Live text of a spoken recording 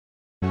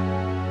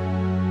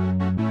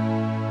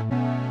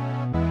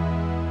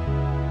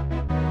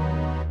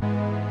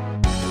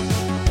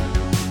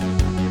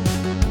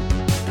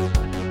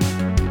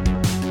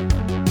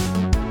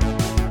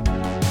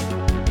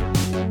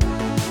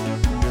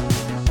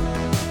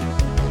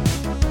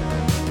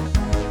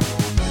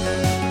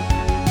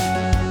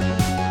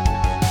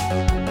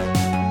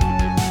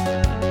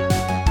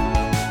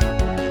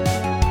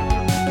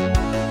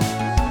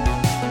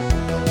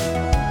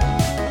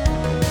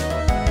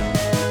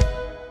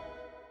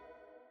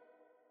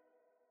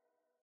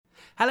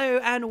Hello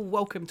and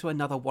welcome to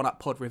another One Up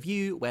Pod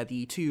review where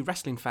the two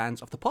wrestling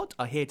fans of the pod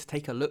are here to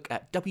take a look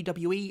at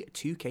WWE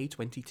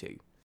 2K22.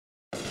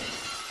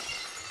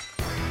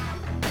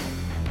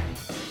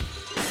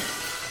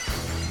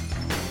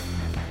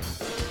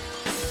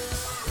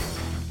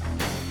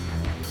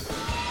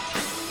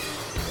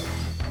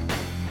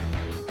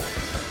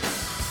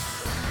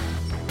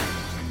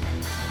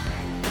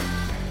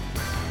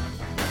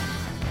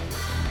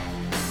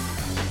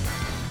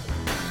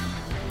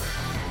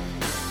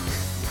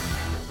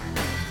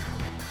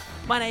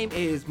 My name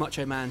is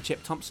Macho Man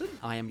Chip Thompson.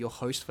 I am your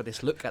host for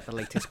this look at the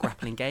latest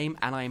grappling game,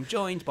 and I am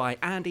joined by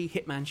Andy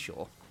Hitman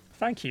Shaw.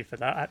 Thank you for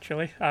that,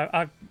 actually.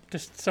 I'm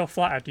just so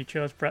flattered you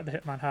chose Bret the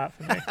Hitman Hart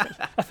for me.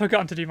 I've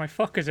forgotten to do my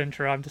fuckers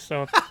intro. I'm just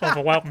so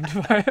overwhelmed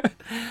by it.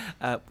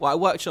 Well,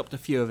 I workshopped a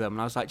few of them,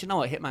 and I was like, do you know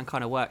what? Hitman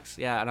kind of works.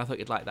 Yeah, and I thought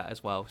you'd like that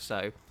as well,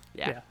 so...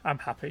 Yeah, I'm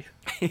happy.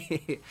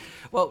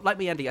 Well, like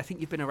me, Andy, I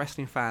think you've been a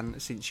wrestling fan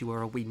since you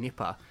were a wee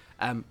nipper.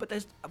 But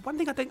there's one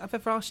thing I think I've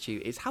ever asked you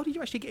is how did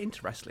you actually get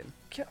into wrestling?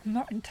 I'm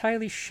not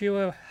entirely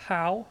sure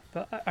how,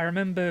 but I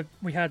remember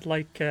we had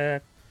like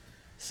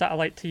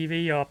satellite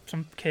TV or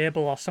some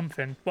cable or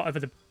something,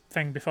 whatever the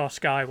thing before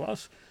Sky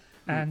was,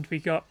 and we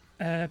got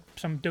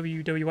some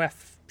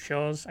WWF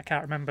shows. I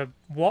can't remember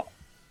what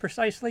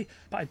precisely,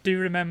 but I do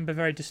remember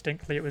very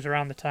distinctly it was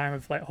around the time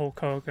of like Hulk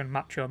Hogan,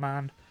 Macho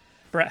Man.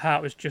 Bret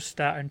Hart was just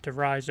starting to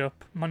rise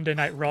up. Monday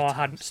Night Raw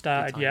hadn't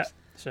started yet,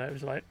 so it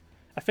was like,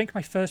 I think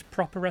my first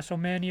proper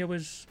WrestleMania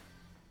was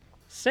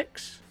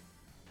 6.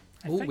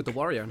 Oh, with the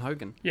Warrior and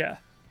Hogan. Yeah,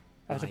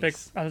 I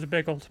was a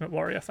big Ultimate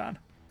Warrior fan.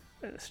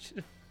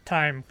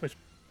 Time was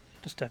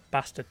just a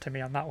bastard to me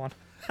on that one.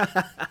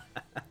 But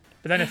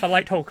then if I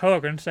liked Hulk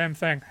Hogan, same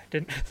thing.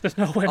 There's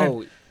no winning.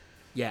 Oh,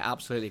 yeah,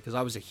 absolutely. Because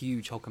I was a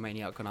huge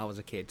Hulkamaniac when I was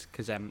a kid.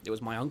 Because it was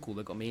my uncle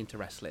that got me into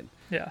wrestling.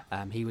 Yeah.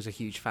 He was a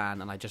huge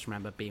fan, and I just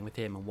remember being with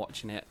him and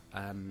watching it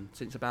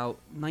since about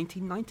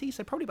 1990.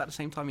 So probably about the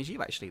same time as you,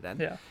 actually. Then.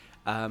 Yeah.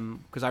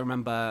 Because I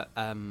remember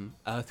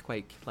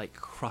Earthquake like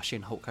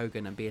crushing Hulk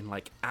Hogan and being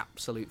like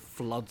absolute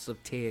floods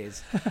of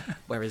tears.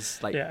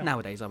 Whereas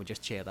nowadays I would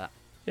just cheer that.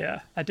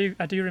 Yeah, I do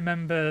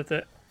remember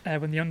that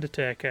when The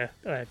Undertaker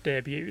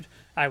debuted,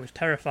 I was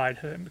terrified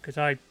of him because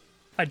I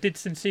did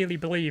sincerely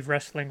believe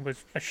wrestling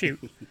was a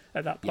shoot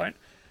at that point.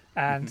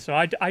 And so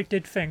I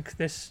did think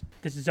this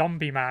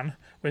zombie man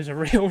was a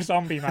real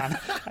zombie man,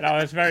 and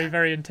I was very,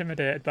 very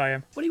intimidated by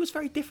him. Well, he was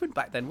very different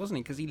back then, wasn't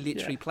he? Because he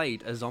literally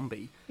played a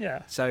zombie.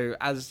 Yeah. So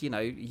as,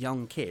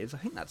 young kids, I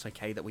think that's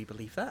okay that we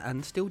believe that,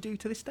 and still do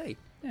to this day.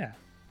 Yeah.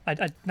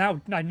 I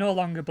no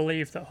longer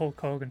believe that Hulk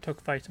Hogan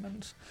took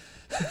vitamins.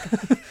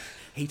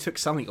 He took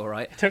something, all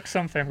right. He took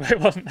something, but it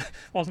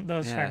wasn't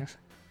those things.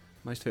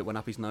 Most of it went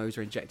up his nose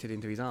or injected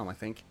into his arm, I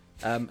think.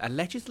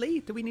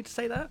 Allegedly? Do we need to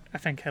say that? I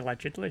think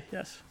allegedly,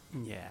 yes.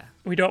 Yeah.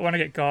 We don't want to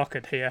get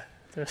gawked here.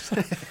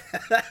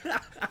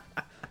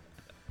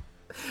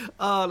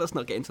 Oh, let's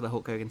not get into the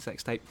Hulk Hogan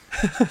sex tape.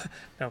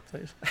 No,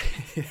 please.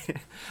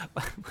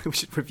 We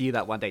should review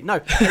that one day. No.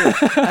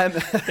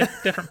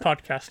 Different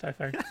podcast, I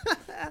think.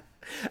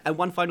 And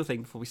one final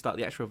thing before we start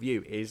the actual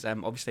review is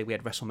obviously we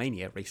had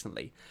WrestleMania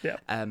recently. Yeah.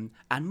 And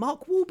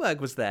Mark Wahlberg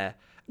was there.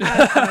 And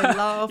I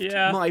laughed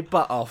my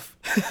butt off.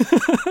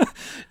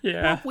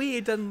 Yeah. What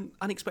weird and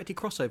unexpected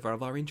crossover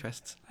of our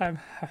interests.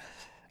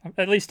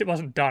 At least it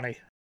wasn't Donnie.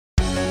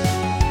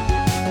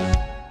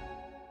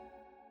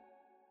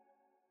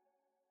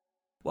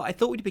 Well, I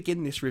thought we'd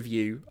begin this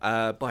review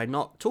by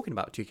not talking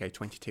about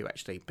 2K22,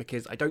 actually,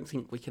 because I don't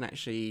think we can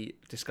actually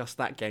discuss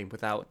that game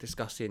without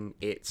discussing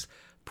its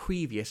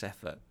previous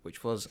effort,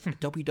 which was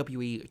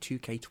WWE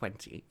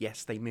 2K20.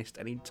 Yes, they missed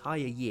an entire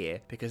year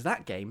because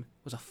that game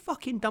was a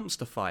fucking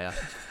dumpster fire.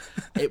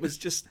 It was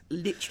just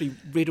literally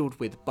riddled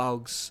with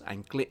bugs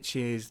and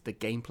glitches. The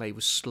gameplay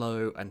was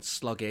slow and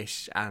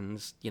sluggish, and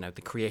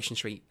the creation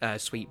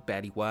suite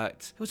barely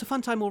worked. It was a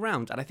fun time all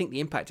round, and I think the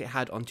impact it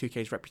had on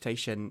 2K's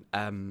reputation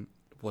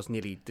was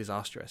nearly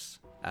disastrous.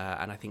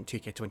 And I think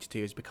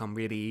 2K22 has become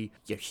really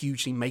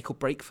hugely make or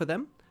break for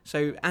them.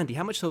 So, Andy,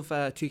 how much of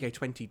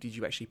 2K20 did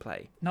you actually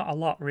play? Not a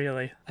lot,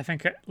 really. I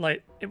think it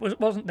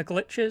wasn't the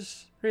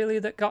glitches, really,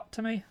 that got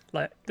to me.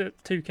 Like, the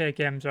 2K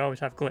games always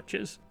have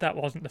glitches. That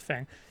wasn't the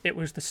thing. It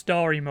was the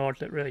story mode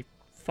that really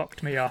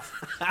fucked me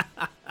off.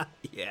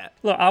 Yeah.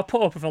 Look, I'll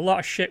put up with a lot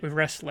of shit with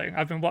wrestling.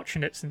 I've been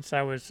watching it since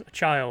I was a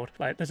child.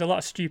 Like, there's a lot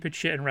of stupid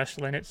shit in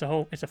wrestling. It's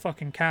a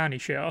fucking carny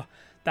show.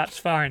 That's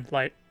fine.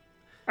 Like,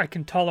 I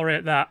can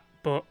tolerate that,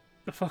 but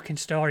the fucking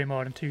story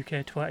mode in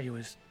 2K20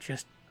 was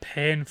just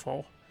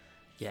painful.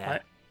 Yeah.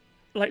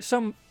 Like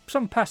some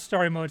past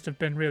story modes have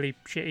been really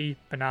shitty,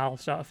 banal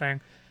sort of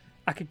thing.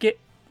 I could get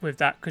with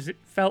that because it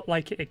felt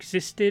like it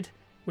existed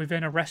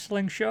within a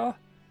wrestling show.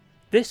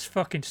 This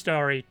fucking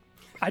story,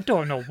 I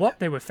don't know what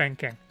they were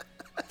thinking.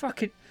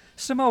 Fucking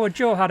Samoa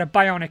Joe had a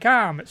bionic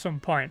arm at some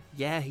point.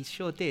 Yeah, he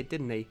sure did,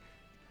 didn't he?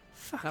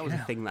 That was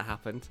hell. a thing that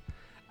happened.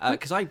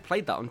 Because I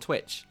played that on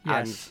Twitch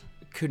and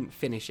couldn't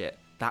finish it.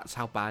 That's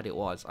how bad it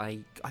was.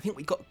 I think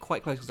we got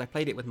quite close because I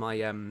played it with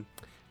my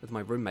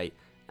roommate,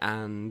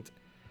 and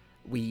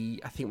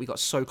I think we got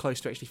so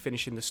close to actually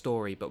finishing the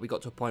story, but we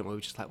got to a point where we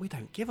were just like, we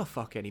don't give a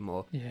fuck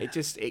anymore. Yeah.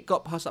 It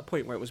got past that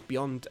point where it was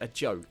beyond a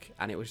joke,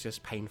 and it was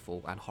just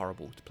painful and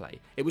horrible to play.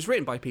 It was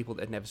written by people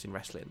that had never seen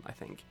wrestling, I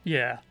think.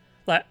 Yeah.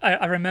 Like,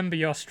 I remember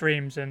your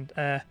streams, and,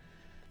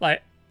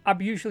 like,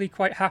 I'm usually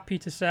quite happy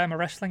to say I'm a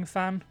wrestling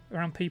fan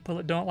around people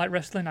that don't like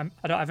wrestling.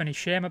 I don't have any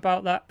shame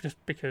about that, just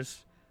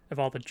because of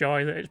all the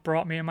joy that it's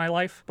brought me in my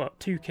life. But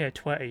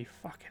 2K20,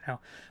 fucking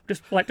hell.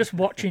 Just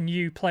watching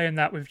you playing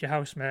that with your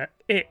housemate,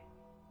 it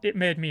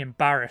made me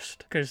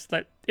embarrassed, because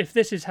like, if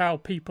this is how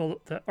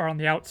people that are on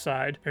the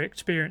outside are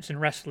experiencing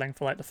wrestling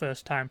for like the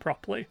first time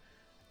properly,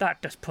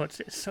 that just puts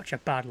it in such a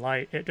bad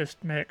light. It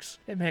just makes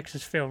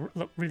us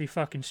look really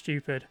fucking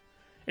stupid.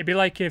 It'd be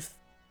like if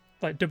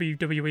like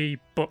WWE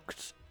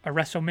booked a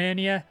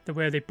WrestleMania the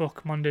way they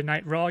book Monday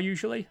Night Raw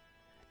usually.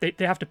 They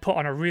have to put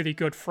on a really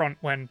good front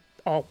when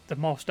all the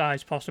most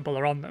eyes possible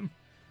are on them,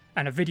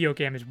 and a video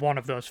game is one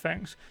of those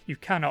things. You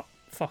cannot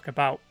fuck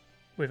about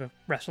with a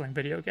wrestling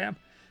video game,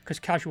 because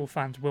casual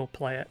fans will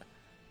play it,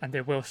 and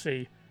they will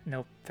see, and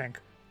they'll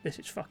think, this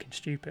is fucking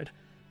stupid.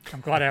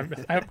 I'm glad I'm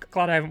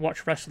glad I haven't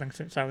watched wrestling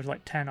since I was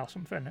like 10 or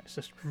something. It's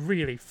just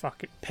really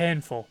fucking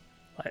painful.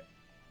 Like,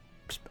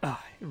 it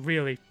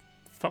really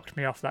fucked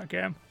me off, that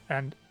game,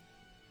 and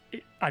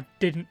I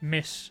didn't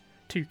miss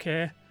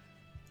 2K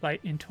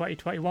like in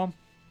 2021.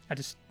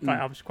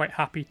 I was quite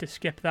happy to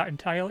skip that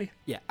entirely.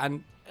 Yeah,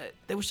 and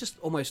there was just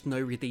almost no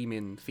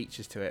redeeming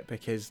features to it,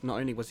 because not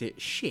only was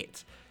it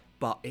shit,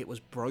 but it was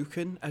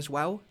broken as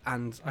well,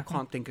 and I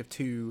can't think of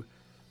two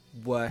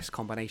worse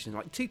combinations.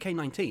 Like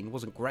 2K19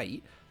 wasn't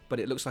great,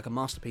 but it looks like a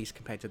masterpiece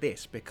compared to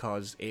this,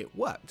 because it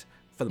worked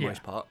for the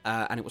most part,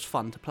 and it was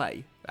fun to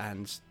play,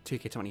 and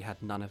 2K20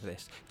 had none of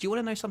this. Do you want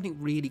to know something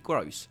really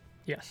gross?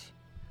 Yes.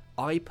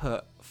 I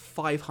put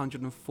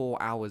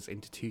 504 hours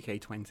into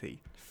 2K20.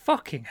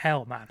 Fucking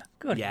hell, man.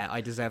 Good. Yeah,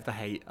 I deserve the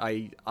hate.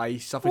 I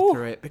suffered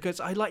through it because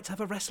I like to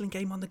have a wrestling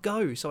game on the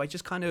go, so I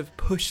just kind of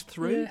pushed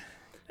through.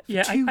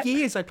 Yeah. For 2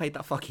 years I played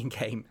that fucking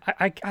game.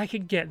 I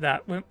can get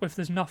that. If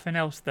there's nothing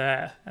else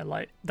there,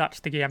 like, that's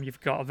the game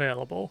you've got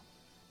available,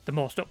 the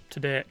most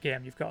up-to-date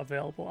game you've got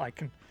available, I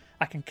can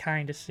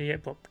kind of see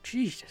it, but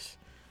Jesus.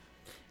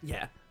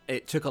 Yeah,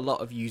 it took a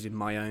lot of using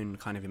my own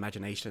kind of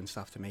imagination and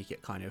stuff to make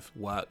it kind of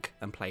work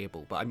and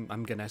playable, but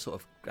I'm going to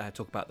sort of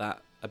talk about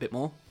that a bit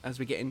more as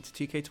we get into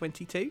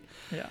 2K22.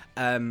 Yeah.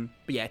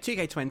 But yeah,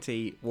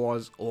 2K20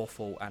 was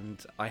awful,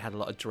 and I had a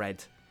lot of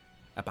dread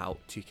about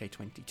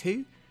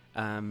 2K22.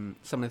 Some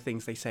of the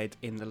things they said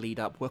in the lead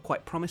up were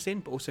quite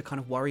promising, but also kind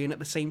of worrying at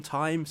the same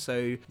time.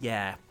 So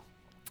yeah,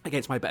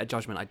 against my better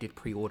judgment, I did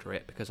pre-order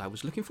it because I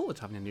was looking forward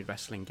to having a new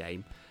wrestling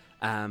game.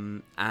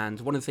 And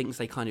one of the things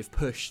they kind of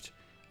pushed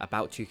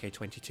about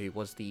 2K22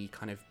 was the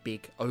kind of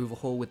big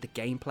overhaul with the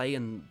gameplay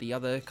and the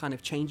other kind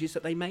of changes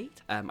that they made.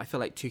 I feel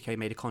like 2K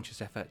made a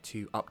conscious effort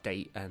to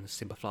update and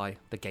simplify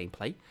the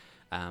gameplay.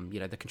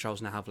 The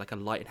controls now have like a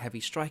light and heavy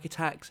strike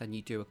attacks, and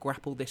you do a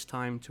grapple this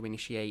time to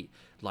initiate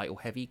light or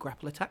heavy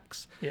grapple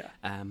attacks. Yeah.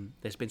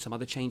 There's been some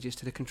other changes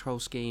to the control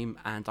scheme,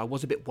 and I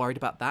was a bit worried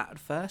about that at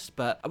first,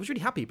 but I was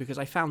really happy because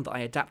I found that I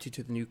adapted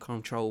to the new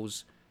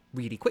controls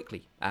really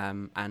quickly,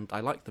 and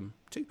I like them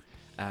too.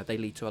 They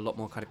lead to a lot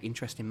more kind of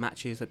interesting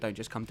matches that don't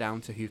just come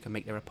down to who can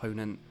make their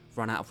opponent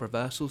run out of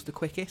reversals the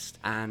quickest,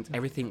 and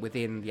everything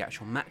within the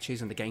actual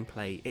matches and the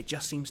gameplay, it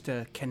just seems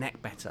to connect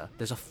better.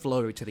 There's a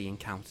flow to the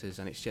encounters,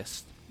 and it's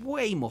just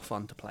way more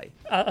fun to play.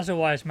 As a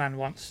wise man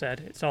once said,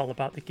 it's all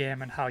about the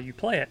game and how you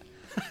play it.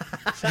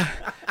 So,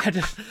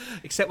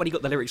 except when he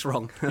got the lyrics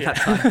wrong at Yeah.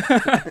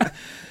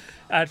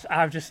 that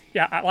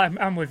time.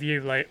 I'm with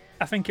you. Like,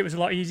 I think it was a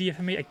lot easier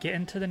for me to get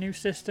into the new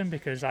system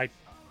because I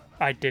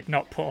did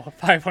not put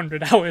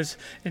 500 hours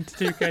into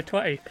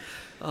 2K20.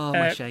 Oh,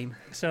 my shame.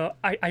 So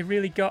I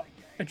really got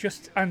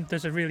and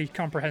there's a really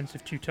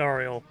comprehensive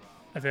tutorial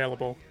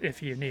available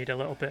if you need a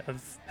little bit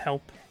of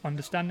help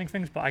understanding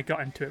things, but I got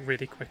into it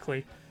really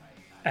quickly,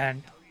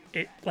 and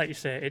it, like you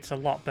say, it's a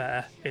lot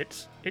better.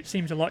 It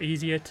seems a lot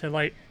easier to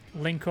like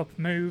link up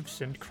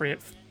moves and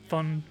create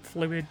fun,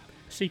 fluid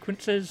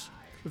sequences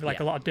with like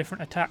a lot of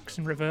different attacks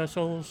and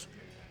reversals.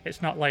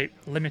 It's not like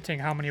limiting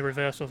how many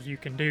reversals you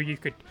can do. You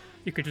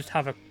could just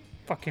have a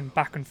fucking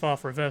back and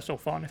forth reversal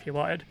fun if you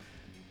wanted.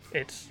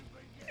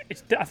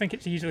 I think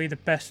it's easily the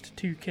best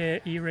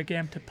 2K era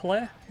game to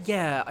play.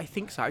 Yeah, I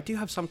think so. I do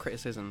have some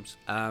criticisms,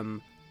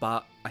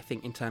 but I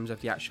think in terms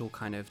of the actual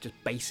kind of just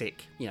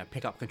basic,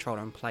 pick up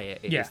controller and play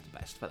it, it is the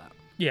best for that.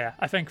 Yeah,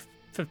 I think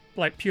for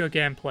like pure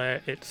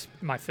gameplay, it's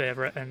my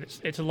favourite, and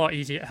it's a lot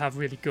easier to have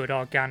really good,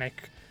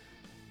 organic,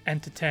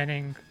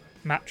 entertaining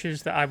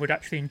matches that I would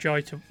actually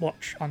enjoy to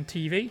watch on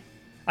TV.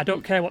 I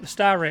don't care what the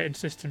star rating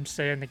systems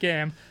say in the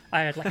game.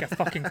 I had like a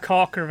fucking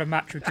corker of a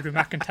match with Drew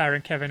McIntyre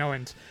and Kevin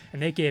Owens,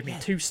 and they gave me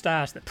 2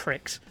 stars, the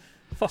pricks.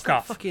 Fuck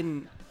off.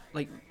 Fucking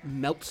like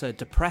Meltzer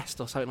depressed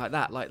or something like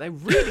that. Like, they're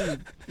really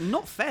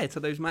not fair to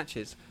those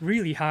matches.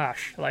 Really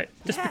harsh. Like,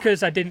 just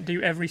because I didn't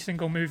do every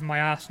single move in my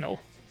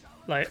arsenal.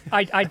 Like,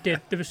 I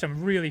did. There was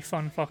some really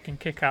fun fucking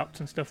kickouts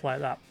and stuff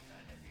like that.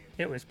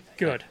 It was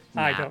good.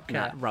 I don't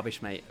care.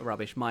 Rubbish, mate.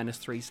 Rubbish.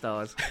 -3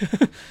 stars.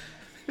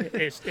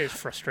 It's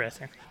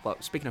frustrating. Well,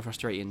 speaking of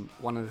frustrating,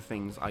 one of the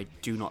things I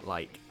do not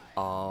like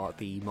are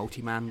the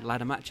multi-man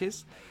ladder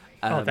matches.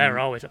 They're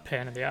always a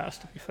pain in the ass,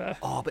 to be fair.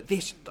 Oh, but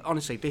this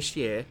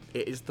year,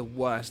 it is the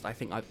worst I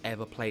think I've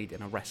ever played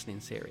in a wrestling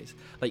series.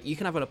 Like, you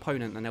can have an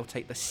opponent and they'll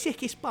take the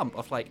sickest bump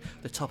off, like,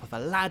 the top of a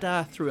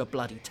ladder through a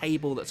bloody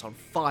table that's on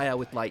fire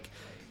with, like,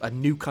 a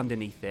nuke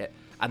underneath it,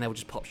 and they'll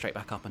just pop straight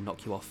back up and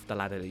knock you off the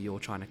ladder that you're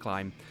trying to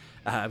climb,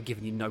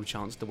 giving you no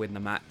chance to win the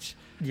match.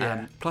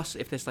 Yeah. Plus,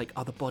 if there's, like,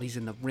 other bodies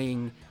in the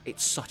ring,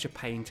 it's such a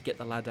pain to get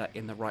the ladder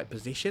in the right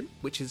position,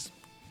 which has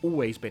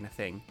always been a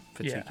thing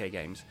for 2K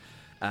games.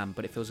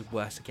 But it feels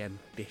worse again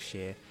this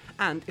year.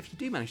 And if you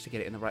do manage to get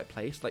it in the right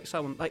place, like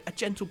a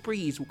gentle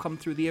breeze will come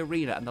through the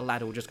arena and the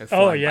ladder will just go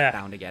flying back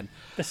down again.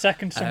 The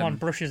second someone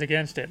brushes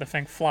against it, the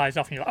thing flies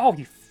off and you're like, oh,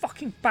 you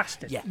fucking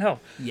bastard. Yeah. No.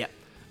 Yeah.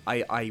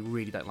 I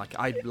really don't like it.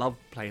 I love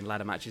playing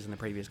ladder matches in the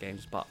previous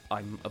games, but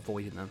I'm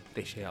avoiding them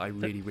this year. I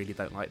really, really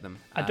don't like them.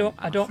 I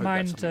don't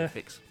mind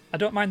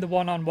the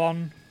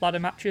one-on-one ladder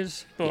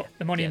matches, but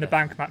the Money in the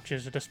Bank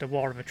matches are just a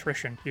war of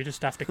attrition. You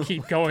just have to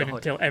keep going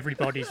until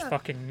everybody's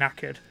fucking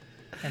knackered.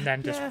 And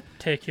then just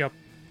take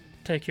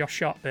your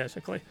shot,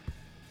 basically.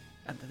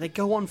 And they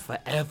go on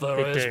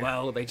forever as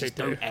well. They just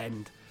don't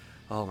end.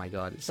 Oh my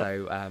god!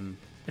 So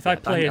if I'm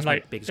playing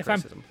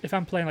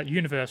like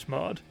Universe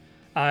mode,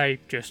 I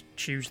just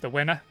choose the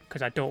winner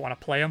because I don't want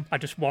to play them. I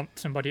just want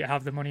somebody to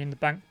have the Money in the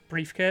Bank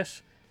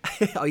briefcase.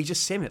 Oh, you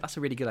just sim it. That's a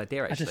really good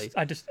idea, actually.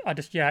 I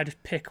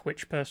just pick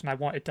which person I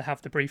wanted to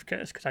have the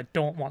briefcase because I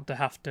don't want to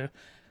have to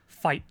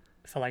fight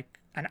for like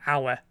an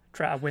hour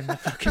trying to win the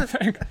fucking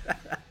thing.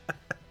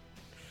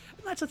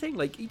 That's the thing,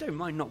 like, you don't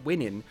mind not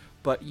winning,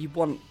 but you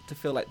want to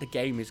feel like the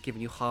game is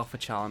giving you half a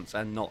chance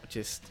and not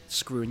just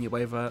screwing you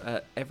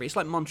over it's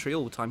like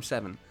Montreal times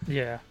 7.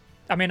 Yeah.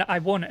 I mean, I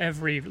won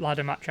every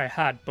ladder match I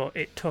had, but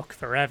it took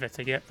forever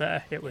to get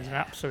there. It was an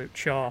absolute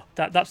chore.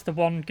 That's the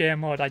one game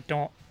mode I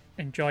don't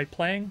enjoy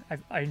playing.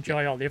 I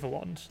enjoy all the other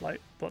ones,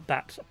 but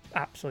that's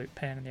absolute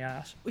pain in the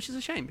ass. Which is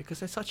a shame, because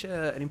they're such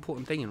an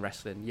important thing in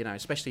wrestling,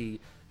 especially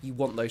you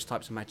want those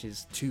types of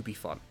matches to be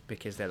fun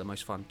because they're the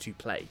most fun to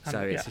play. So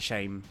it's a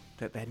shame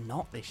that they're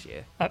not this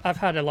year. I've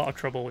had a lot of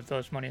trouble with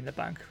those Money in the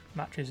Bank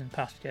matches in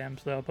past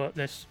games, though, but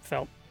this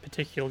felt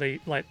particularly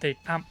like they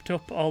amped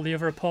up all the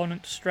other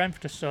opponents' strength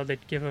just so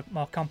they'd give it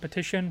more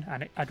competition,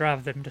 and I'd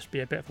rather them just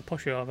be a bit of a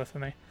pushover for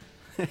me,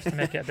 just to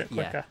make it a bit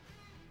quicker.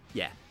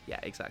 Yeah,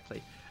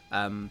 exactly.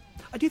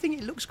 I do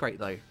think it looks great,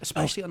 though,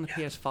 especially on the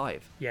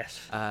PS5.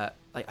 Yes.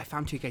 I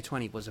found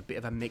 2K20 was a bit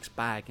of a mixed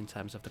bag in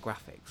terms of the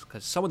graphics,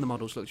 because some of the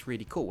models looked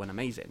really cool and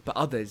amazing, but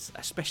others,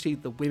 especially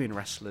the women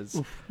wrestlers,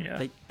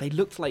 they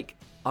looked like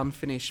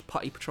unfinished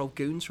Putty Patrol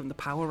goons from the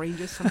Power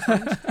Rangers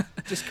sometimes.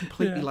 Just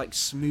completely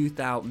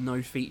smoothed out,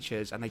 no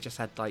features, and they just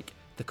had like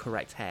the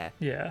correct hair.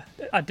 Yeah,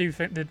 I do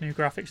think the new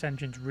graphics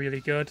engine's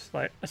really good.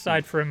 Like,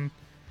 aside from,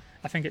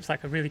 I think it's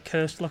like a really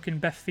cursed looking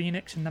Beth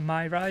Phoenix in the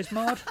My Rise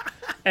mod.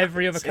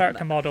 Every other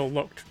character model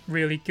looked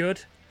really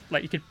good.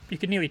 Like, you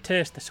could nearly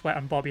taste the sweat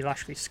on Bobby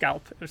Lashley's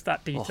scalp. It was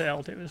that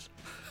detailed. It was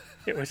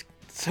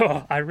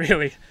so I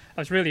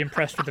was really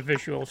impressed with the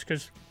visuals,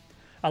 because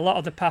a lot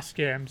of the past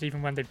games,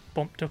 even when they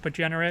bumped up a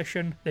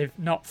generation, they've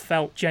not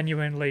felt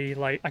genuinely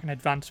like an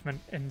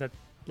advancement in the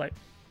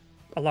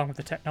along with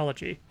the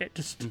technology. It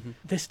just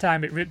this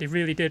time they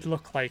really did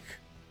look like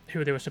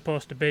who they were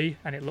supposed to be,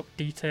 and it looked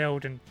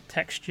detailed and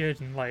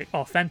textured and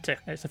authentic.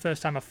 It's the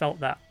first time I felt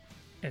that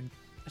in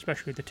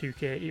especially the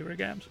 2K era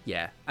games.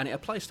 Yeah, and it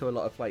applies to a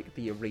lot of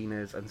the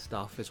arenas and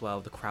stuff as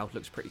well. The crowd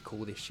looks pretty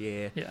cool this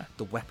year. Yeah,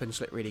 the weapons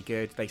look really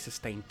good. They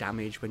sustain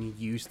damage when you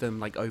use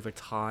them over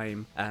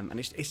time, and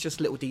it's just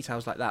little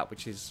details like that,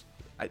 which is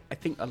I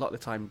think a lot of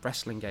the time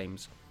wrestling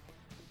games,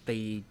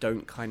 they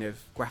don't kind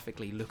of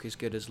graphically look as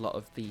good as a lot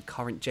of the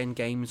current gen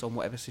games on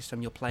whatever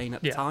system you're playing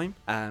at the time.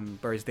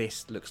 Whereas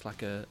this looks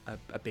like a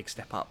big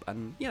step up,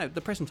 and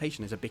the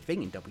presentation is a big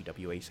thing in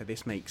WWE, so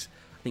this makes,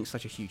 I think,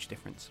 such a huge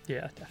difference.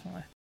 Yeah,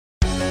 definitely.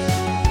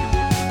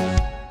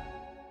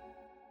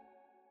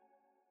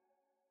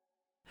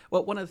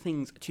 Well, one of the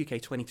things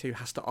 2K22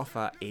 has to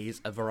offer is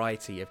a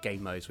variety of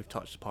game modes. We've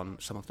touched upon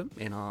some of them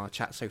in our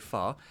chat so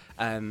far.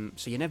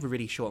 So you're never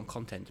really short on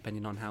content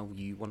depending on how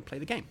you want to play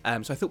the game.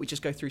 So I thought we'd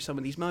just go through some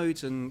of these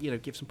modes and,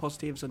 give some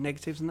positives or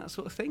negatives and that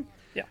sort of thing.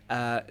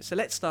 Yeah. So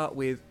let's start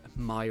with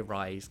My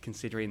Rise,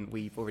 considering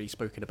we've already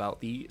spoken about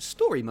the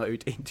story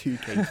mode in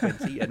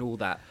 2K20 and all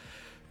that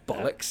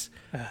bollocks.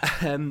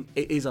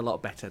 It is a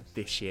lot better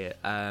this year.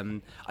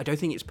 I don't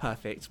think it's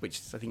perfect, which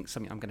is, I think,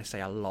 something I'm going to say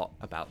a lot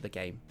about the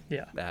game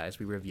as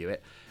we review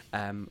it.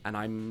 And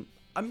I'm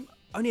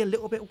only a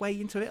little bit way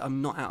into it.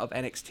 I'm not out of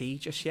NXT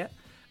just yet,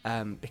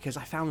 because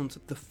I found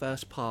the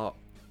first part,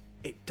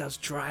 it does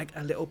drag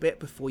a little bit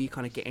before you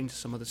kind of get into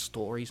some of the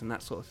stories and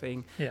that sort of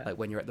thing, like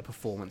when you're at the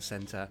Performance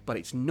Center. But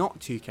it's not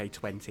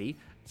 2K20.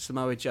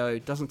 Samoa Joe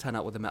doesn't turn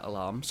up with a metal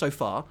arm so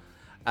far.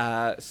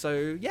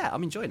 So yeah,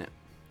 I'm enjoying it.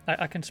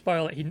 I can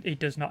spoil it. He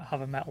does not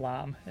have a metal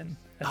arm at any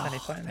Oh,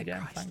 point in the thank game.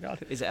 Christ. Thank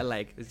God. Is it a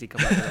leg? Does he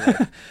come back with a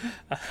leg?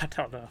 I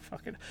don't know.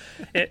 Fucking.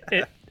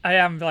 I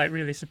am like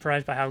really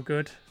surprised by how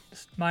good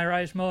My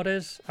Rise mode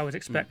is. I was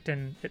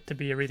expecting it to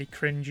be a really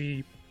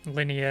cringy,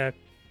 linear,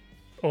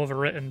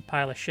 overwritten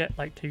pile of shit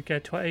like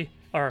 2K20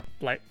 or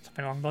like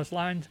something along those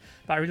lines.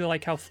 But I really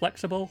like how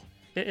flexible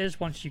it is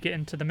once you get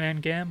into the main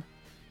game.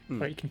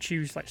 Like you can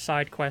choose like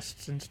side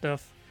quests and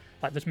stuff.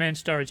 Like there's main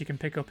stories you can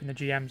pick up in the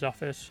GM's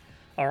office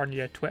or on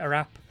your Twitter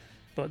app,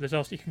 but there's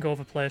also you can go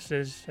over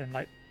places and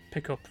like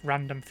pick up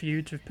random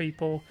feuds with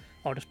people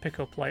or just pick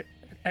up like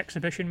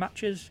exhibition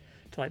matches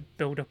to like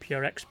build up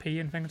your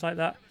XP and things like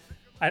that.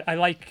 I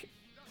like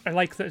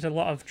that there's a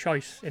lot of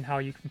choice in how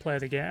you can play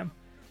the game.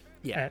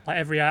 Yeah. Like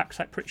every arc's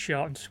like pretty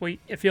short and sweet.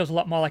 It feels a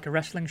lot more like a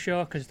wrestling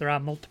show because there are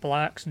multiple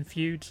arcs and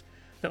feuds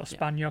that'll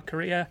span your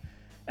career.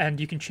 And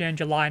you can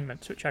change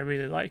alignments, which I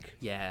really like.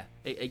 Yeah,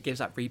 it gives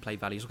that replay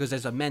values because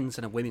there's a men's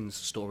and a women's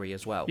story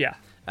as well. Yeah.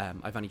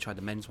 I've only tried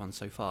the men's one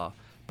so far,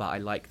 but I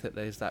like that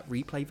there's that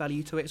replay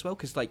value to it as well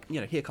because, like, you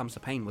know, Here Comes the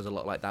Pain was a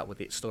lot like that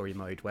with its story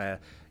mode where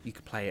you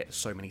could play it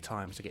so many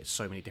times to get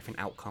so many different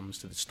outcomes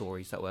to the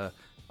stories that were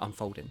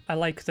unfolding. I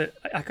like that.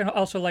 I can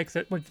also like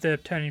that with the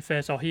turning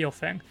face or heel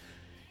thing,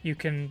 you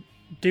can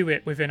do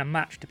it within a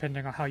match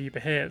depending on how you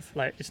behave.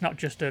 Like it's not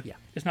just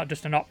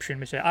an option.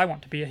 We say I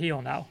want to be a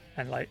heel now,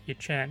 and like you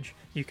change.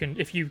 You can,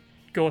 if you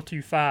go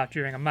too far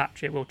during a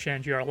match, it will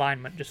change your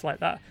alignment just like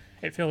that.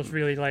 It feels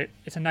really like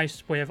it's a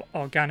nice way of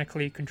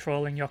organically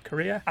controlling your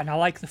career. And I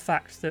like the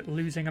fact that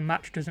losing a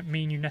match doesn't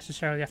mean you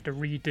necessarily have to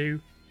redo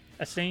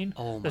a scene.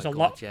 Oh my There's God,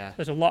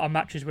 a lot of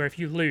matches where if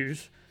you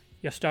lose,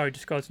 your story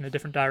just goes in a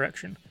different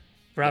direction,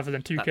 rather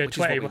than 2K20. Which is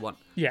what we want.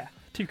 Yeah.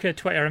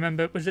 2K20, I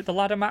remember, was it the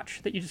ladder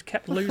match that you just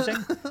kept losing?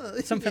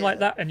 Something like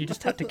that, and you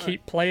just had to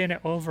keep playing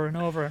it over and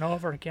over and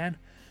over again.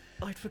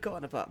 I'd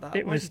forgotten about that.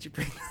 It Why was- did you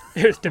bring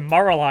It was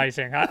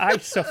demoralising. I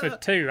suffered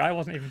too. I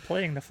wasn't even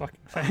playing the fucking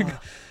thing. I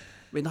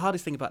mean, the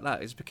hardest thing about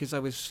that is because I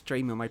was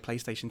streaming my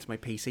PlayStation to my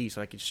PC so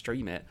I could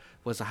stream it,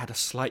 was I had a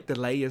slight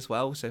delay as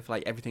well. So for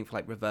like everything for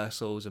like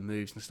reversals and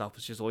moves and stuff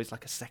was just always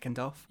like a second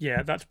off.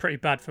 Yeah, that's pretty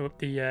bad for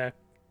the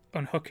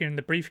unhooking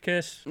the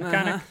briefcase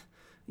mechanic. Uh-huh.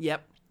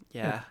 Yep.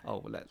 Yeah.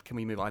 Oh, well, can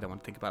we move? I don't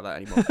want to think about that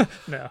anymore.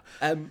 No.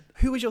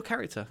 Who was your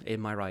character in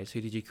My Rise?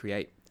 Who did you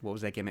create? What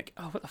was their gimmick?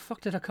 Oh, what the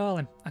fuck did I call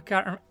him? I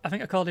can't remember. I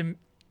think I called him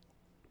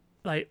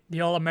like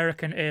the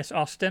All-American Ace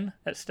Austin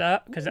at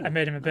start because I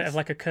made him a bit of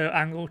like a Kurt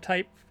Angle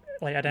type.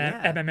 Like I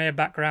had an MMA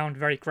background,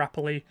 very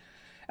grapply.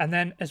 And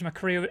then as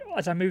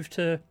I moved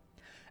to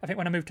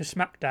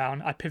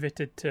SmackDown, I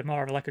pivoted to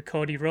more of like a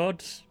Cody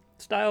Rhodes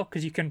style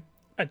because you can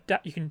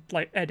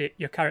like edit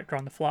your character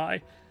on the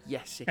fly.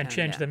 Yes, you and can,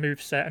 change yeah. the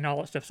moveset and all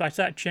that stuff. So I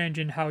started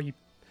changing how he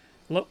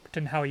looked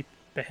and how he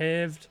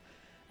behaved.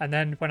 And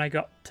then when I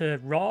got to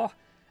Raw,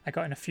 I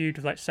got in a feud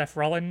with like Seth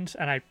Rollins,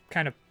 and I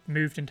kind of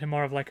moved into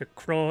more of like a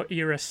Crow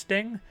era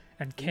Sting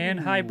and Kane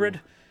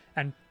hybrid,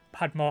 and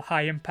had more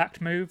high impact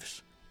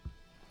moves.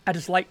 I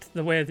just liked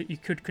the way that you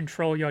could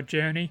control your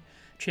journey,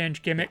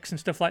 change gimmicks and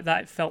stuff like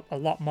that. It felt a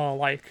lot more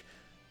like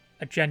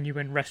a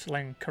genuine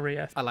wrestling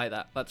career. I like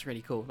that. That's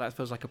really cool. That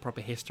feels like a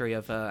proper history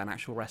of an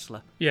actual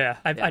wrestler. Yeah,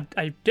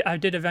 I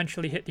did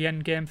eventually hit the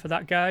end game for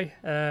that guy.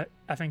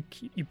 I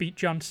think you beat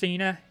John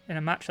Cena in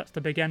a match. That's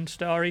the big end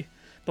story,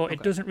 but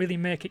it doesn't really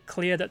make it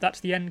clear that that's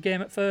the end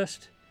game at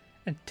first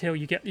until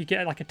you get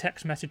like a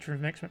text message from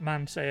Vince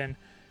McMahon saying,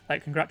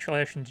 like,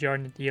 congratulations, you're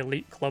in the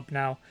elite club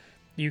now.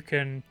 You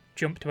can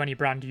jump to any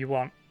brand you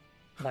want,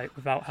 like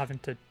without having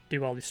to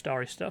do all this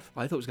story stuff.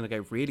 I thought it was going to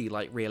go really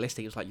like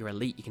realistic. It was like you're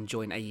elite. You can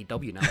join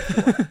AEW now. If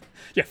you want.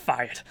 You're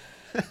fired.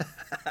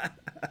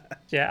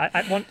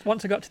 Yeah,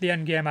 once I got to the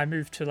end game, I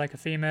moved to like a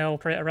female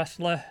creator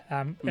wrestler,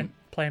 and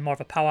playing more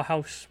of a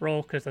powerhouse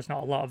role because there's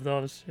not a lot of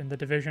those in the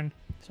division.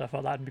 So I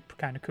thought that'd be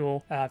kind of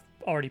cool. I've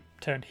already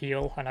turned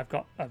heel, and I've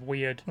got a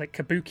weird like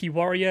Kabuki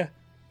warrior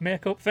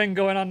makeup thing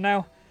going on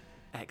now.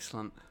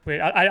 Excellent.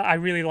 I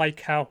really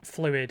like how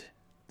fluid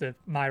the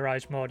My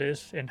Rise mode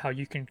is, and how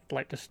you can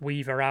like just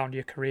weave around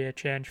your career,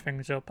 change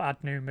things up, add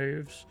new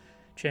moves,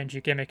 change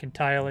your gimmick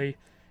entirely.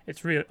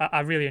 It's really,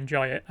 I really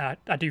enjoy it.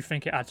 I do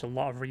think it adds a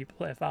lot of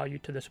replay value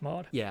to this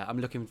mod. Yeah, I'm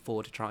looking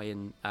forward to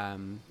trying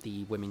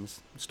the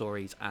women's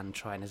stories and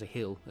trying as a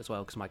heel as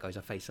well, because my guy's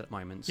a face at the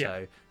moment.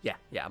 So yeah,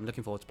 I'm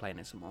looking forward to playing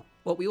it some more.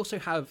 Well, we also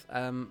have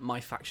My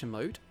Faction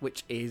mode,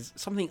 which is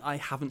something I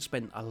haven't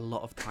spent a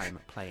lot of time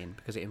playing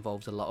because it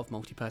involves a lot of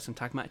multi-person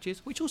tag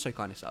matches, which also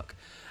kind of suck.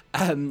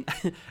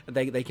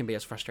 They can be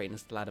as frustrating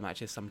as the ladder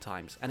matches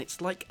sometimes, and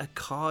it's like a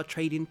card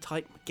trading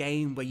type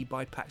game where you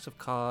buy packs of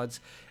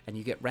cards and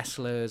you get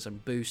wrestlers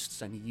and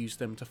boosts and you use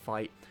them to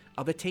fight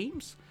other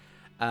teams.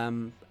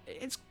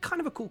 It's kind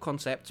of a cool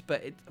concept,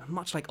 but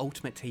much like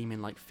Ultimate Team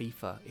in like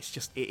FIFA,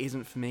 it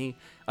isn't for me.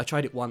 I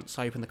tried it once.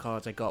 I opened the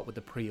cards I got with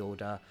the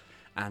pre-order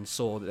and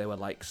saw that there were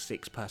like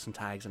 6-person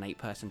tags and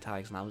 8-person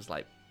tags, and I was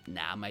like,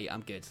 nah mate,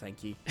 I'm good,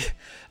 thank you.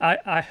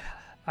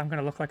 I'm going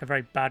to look like a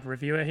very bad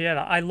reviewer here.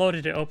 I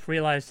loaded it up,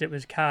 realised it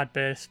was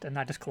card-based, and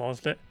I just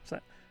closed it. It's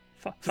like,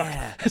 Fuck.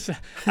 Yeah.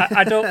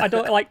 I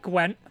don't like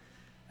Gwent,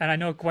 and I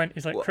know Gwent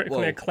is like critically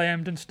Whoa.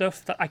 acclaimed and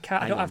stuff. That I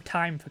can't. I Hang don't on. have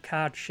time for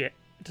card shit.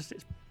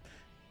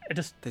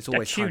 There's I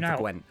always time tune for out.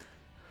 Gwent.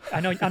 I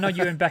know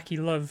you and Becky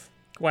love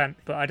Gwent,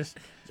 but Yes.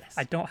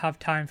 I don't have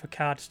time for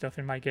card stuff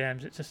in my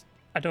games.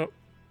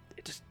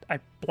 I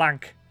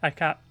blank. I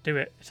can't do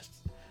it.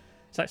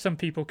 It's like some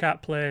people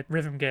can't play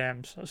rhythm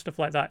games or stuff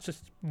like that. It's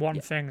just one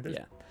thing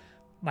that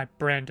my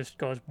brain just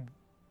goes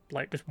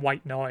like just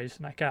white noise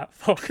and I can't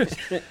focus.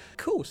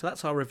 Cool. So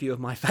that's our review of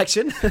My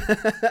Faction.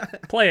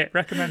 Play it,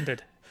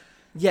 recommended.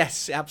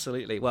 Yes,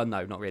 absolutely. Well,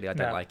 no, not really. I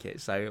don't No. like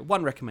it. So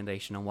one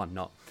recommendation and one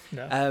not.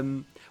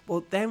 No.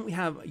 Well, then we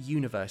have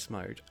Universe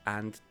mode,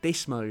 and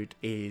this mode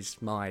is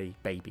my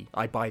baby.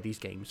 I buy these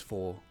games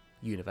for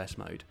Universe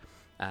mode.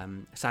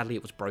 Sadly,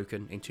 it was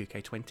broken in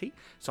 2K20,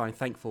 so I'm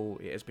thankful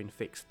it has been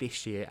fixed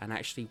this year and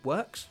actually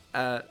works.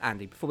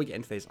 Andy, before we get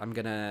into this, I'm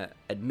going to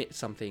admit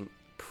something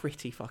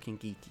pretty fucking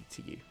geeky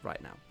to you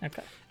right now,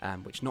 Okay.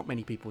 which not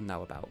many people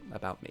know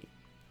about me.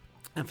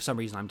 And for some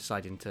reason, I'm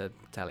deciding to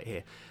tell it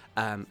here.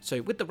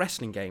 So with the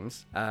wrestling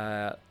games,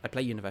 I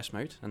play Universe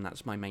mode, and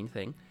that's my main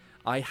thing.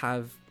 I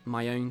have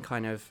my own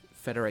kind of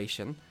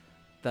federation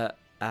that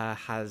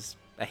has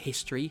a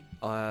history,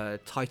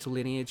 title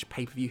lineage,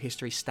 pay-per-view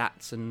history,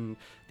 stats, and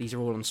these are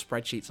all on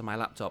spreadsheets on my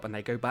laptop, and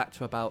they go back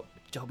to about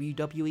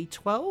WWE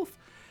 12.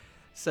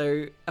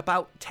 So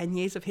about 10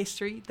 years of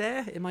history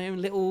there in my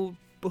own little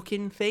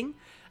booking thing.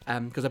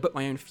 Because I book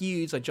my own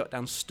feuds, I jot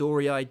down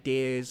story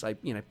ideas, I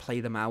play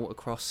them out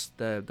across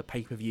the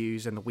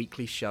pay-per-views and the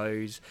weekly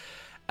shows.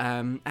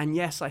 And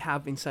yes, I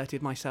have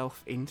inserted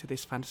myself into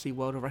this fantasy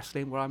world of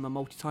wrestling where I'm a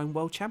multi-time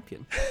world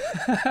champion.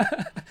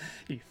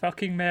 You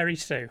fucking Mary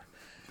Sue.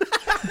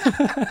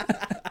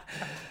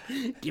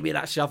 Give me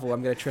that shovel,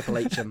 I'm going to Triple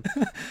H him.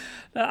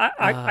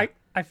 I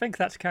think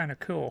that's kind of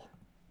cool.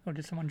 Or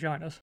did someone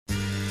join us?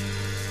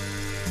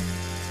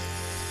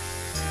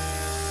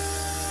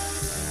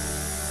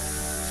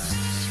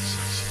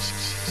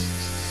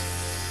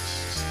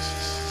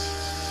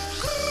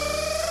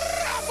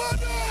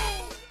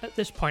 At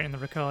this point in the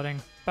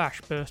recording,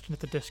 Bash burst into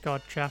the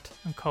Discord chat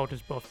and called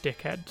us both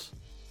dickheads.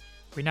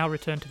 We now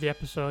return to the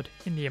episode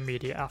in the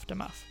immediate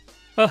aftermath.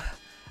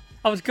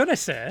 I was gonna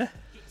say,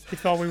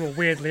 before we were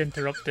weirdly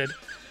interrupted,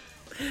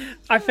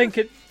 I think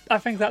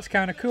that's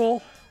kind of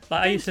cool.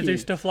 Like I used to do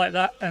stuff like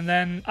that, and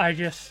then I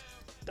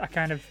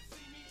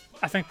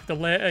think the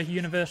later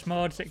universe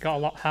modes, it got a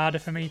lot harder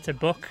for me to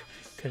book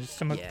because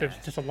there's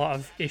just a lot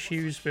of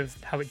issues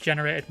with how it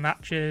generated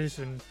matches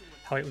and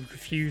how it would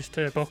refuse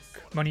to book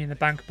Money in the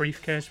Bank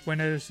briefcase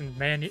winners and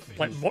Mania,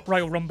 like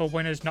Royal Rumble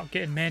winners not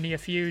getting Mania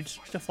feuds,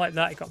 stuff like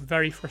that. It got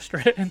very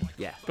frustrating.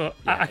 Yeah. But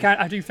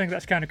I do think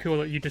that's kind of cool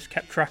that you just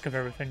kept track of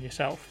everything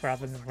yourself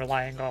rather than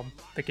relying on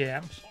the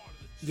games.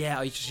 Yeah,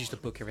 I just used to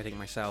book everything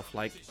myself.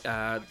 Like,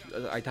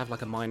 I'd have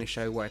like a minor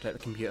show where I'd let the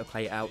computer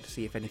play it out to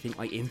see if anything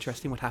like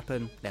interesting would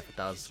happen. Never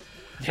does.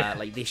 Yeah.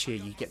 Like this year,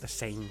 you get the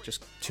same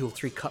just 2 or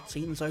 3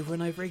 cutscenes over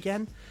and over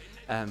again,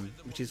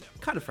 which is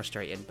kind of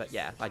frustrating. But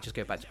yeah, I just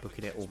go back to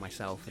booking it all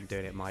myself and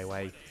doing it my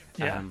way.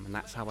 Yeah. And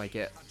that's how I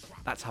get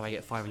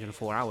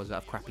 504 hours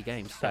out of crappy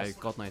games. So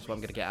God knows what I'm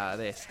going to get out of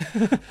this.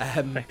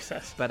 Makes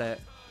sense.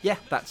 But yeah,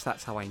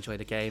 that's how I enjoy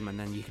the game. And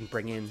then you can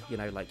bring in,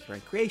 like your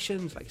own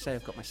creations. Like I say,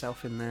 I've got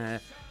myself in there,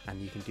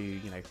 and you can do,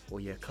 all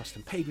your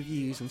custom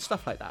pay-per-views and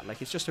stuff like that.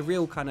 Like it's just a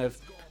real kind of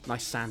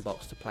nice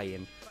sandbox to play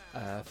in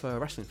for a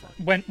wrestling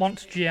fan.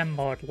 Once GM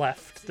mode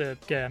left the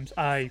games,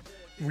 I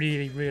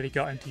really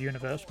got into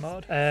universe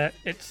mode.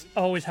 It's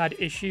always had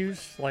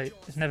issues, like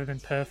it's never been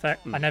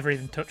perfect. I never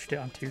even touched it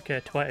on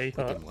 2K20.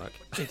 But It didn't work.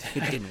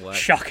 It didn't work.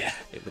 Shocker.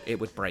 It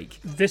would break.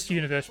 This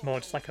universe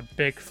mode is like a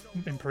big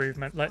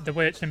improvement. Like the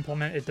way it's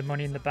implemented, the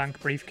Money in the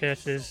Bank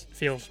briefcases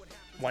feels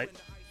like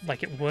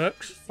it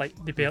works. Like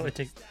the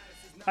ability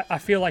to, I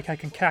feel like I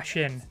can cash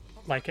in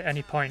like at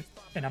any point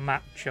in a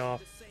match or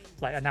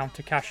like announce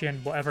to cash in,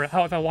 whatever.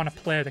 However I want to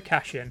play the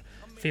cash in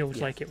feels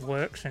like it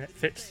works and it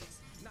fits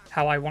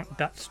how I want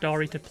that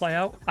story to play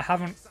out. I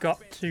haven't got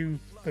to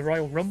the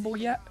Royal Rumble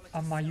yet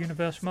on my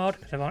universe mode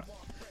because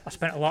I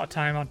spent a lot of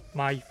time on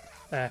my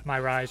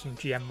Rise and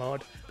GM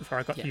mode before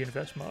I got to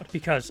universe mode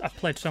because I've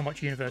played so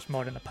much universe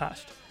mode in the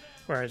past,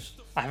 whereas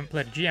I haven't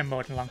played a GM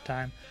mode in a long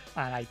time,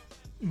 and I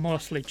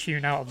mostly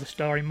tune out of the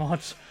story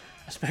modes,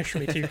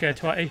 especially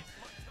 2K20.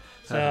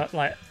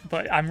 So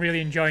but I'm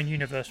really enjoying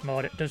universe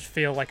mode. It does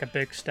feel like a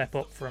big step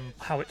up from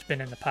how it's been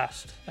in the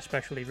past,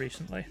 especially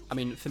recently. I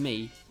mean, for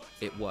me,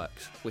 it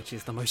works, which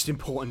is the most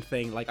important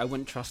thing. Like, I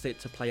wouldn't trust it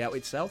to play out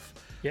itself.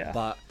 Yeah.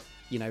 But,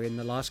 in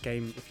the last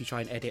game, if you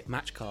try and edit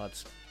match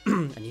cards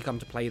and you come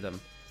to play them,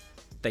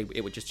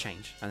 it would just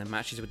change. And then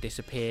matches would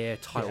disappear,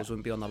 titles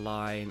wouldn't be on the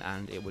line,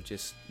 and it would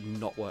just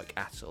not work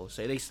at all.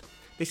 So at least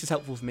this is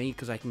helpful for me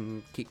because I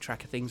can keep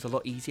track of things a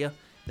lot easier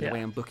in the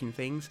way I'm booking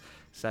things.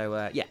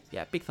 So,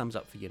 big thumbs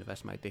up for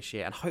Universe Mode this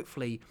year. And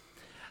hopefully,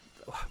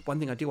 one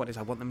thing I do want is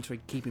I want them to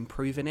keep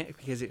improving it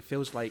because it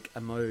feels like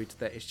a mode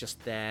that is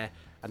just there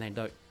and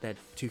their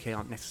 2K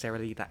aren't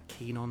necessarily that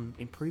keen on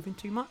improving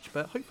too much,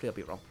 but hopefully I'll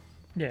be wrong.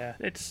 Yeah,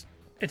 it's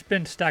it's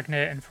been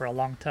stagnating for a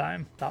long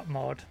time, that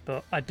mod,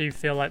 but I do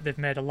feel like they've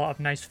made a lot of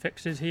nice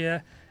fixes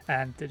here,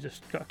 and they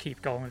just got to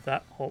keep going with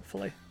that,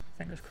 hopefully.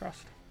 Fingers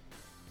crossed.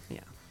 Yeah.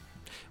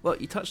 Well,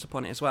 you touched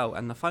upon it as well,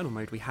 and the final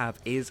mode we have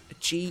is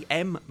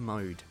GM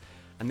mode.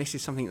 And this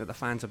is something that the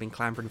fans have been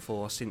clamouring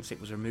for since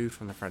it was removed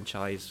from the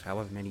franchise,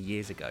 however many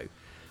years ago.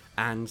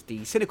 And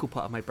the cynical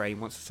part of my brain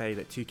wants to say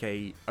that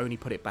 2K only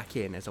put it back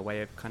in as a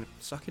way of kind of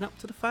sucking up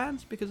to the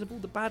fans because of all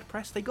the bad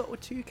press they got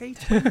with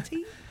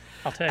 2K20.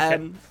 I'll take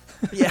it.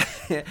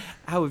 Yeah.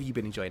 How have you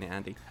been enjoying it,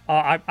 Andy?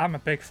 Oh, I'm a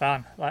big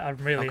fan. Like, I'm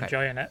really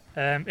enjoying it.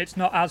 It's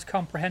not as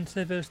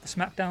comprehensive as the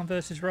SmackDown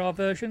versus Raw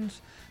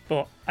versions,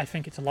 but I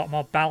think it's a lot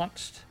more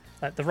balanced.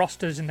 Like, the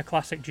rosters in the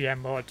classic GM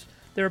modes,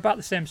 they're about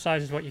the same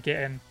size as what you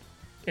get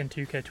in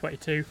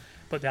 2K22,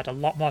 but they had a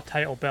lot more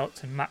title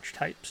belts and match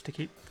types to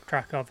keep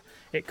track of.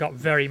 It got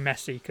very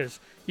messy because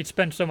you'd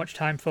spend so much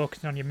time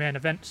focusing on your main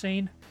event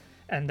scene,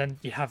 and then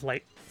you have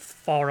like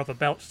 4 other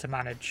belts to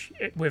manage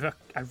with a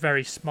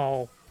very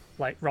small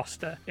like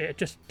roster. It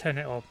just turned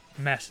into a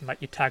mess, and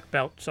like your tag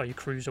belts or your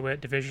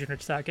cruiserweight division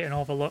would start getting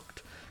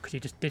overlooked because you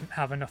just didn't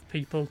have enough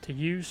people to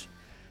use.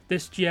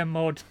 This GM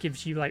mode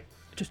gives you like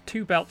just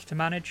 2 belts to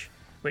manage,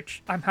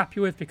 which I'm happy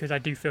with because I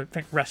do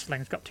think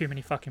wrestling's got too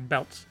many fucking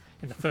belts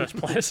in the first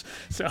place.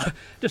 So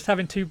just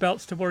having 2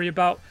 belts to worry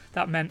about,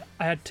 that meant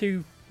I had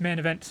 2 main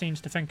event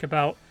scenes to think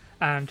about,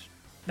 and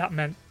that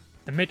meant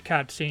the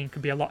mid-card scene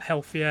could be a lot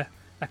healthier.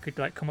 I could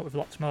like come up with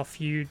lots more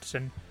feuds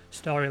and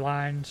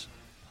storylines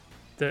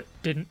that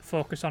didn't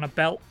focus on a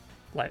belt.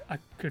 Like I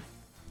could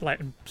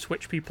like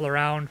switch people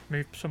around,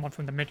 move someone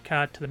from the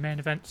mid-card to the main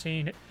event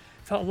scene. It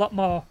felt a lot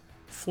more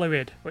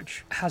fluid,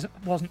 which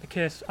wasn't the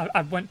case.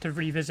 I went to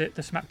revisit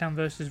the SmackDown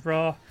vs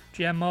Raw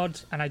GM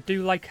mods, and I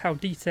do like how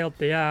detailed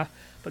they are,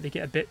 but they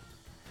get a bit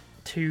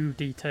too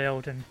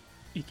detailed and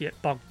you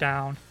get bogged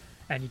down,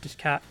 and you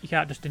can't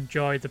just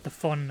enjoy the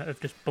fun of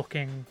just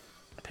booking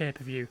a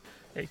pay-per-view.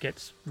 It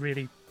gets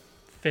really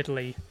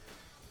fiddly.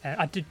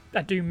 I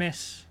do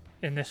miss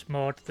in this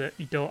mode that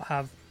you don't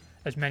have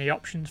as many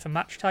options for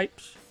match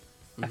types.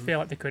 I feel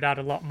like they could add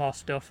a lot more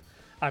stuff.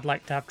 I'd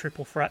like to have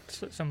triple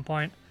threats at some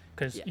point,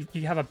 because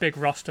you have a big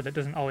roster that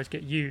doesn't always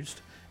get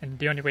used, and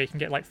the only way you can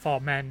get like 4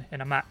 men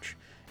in a match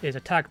is a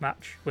tag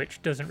match,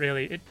 which doesn't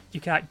really you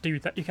can't do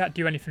that. You can't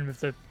do anything with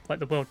the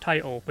world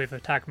title with a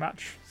tag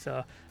match.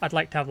 So I'd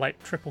like to have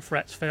like triple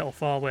threats, fatal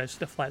 4-ways,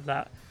 stuff like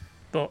that.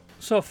 But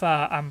so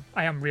far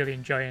I am really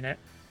enjoying it,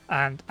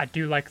 and I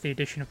do like the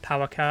addition of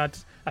power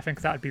cards. I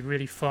think that would be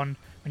really fun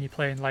when you're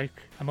playing like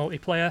a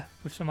multiplayer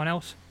with someone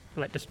else,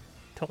 like just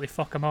totally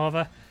fuck them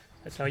over.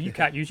 So you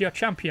can't use your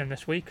champion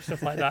this week,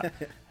 stuff like that.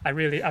 I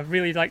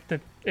really like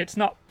it's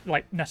not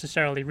like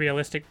necessarily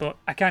realistic, but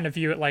I kind of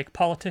view it like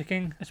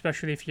politicking,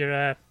 especially if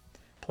you're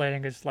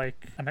playing as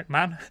like a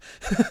McMahon.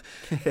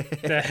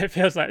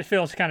 It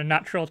feels kind of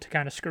natural to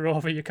kind of screw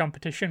over your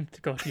competition,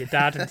 to go to your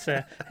dad and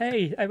say,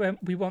 hey,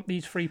 we want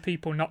these 3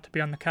 people not to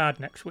be on the card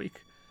next week.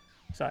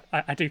 So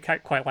I do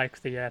quite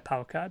like the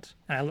power cards,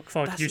 and I look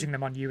forward to using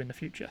them on you in the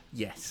future.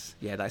 Yes,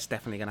 yeah, that's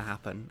definitely going to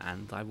happen,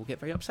 and I will get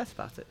very upset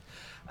about it.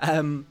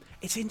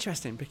 It's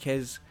interesting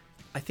because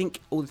I think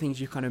all the things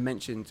you kind of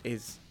mentioned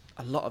is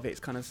a lot of it's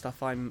kind of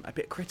stuff I'm a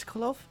bit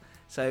critical of.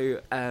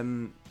 So,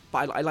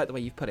 but I like the way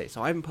you've put it.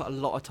 So I haven't put a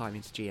lot of time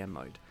into GM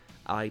mode.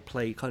 I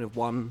played kind of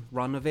one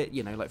run of it,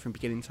 like from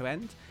beginning to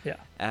end. Yeah.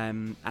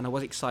 And I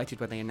was excited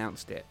when they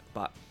announced it,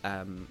 but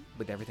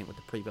with everything with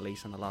the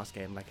pre-release and the last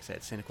game, like I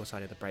said, cynical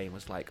side of the brain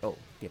was like, oh,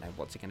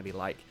 what's it going to be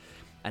like?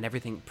 And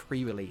everything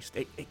pre-released,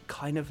 it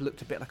kind of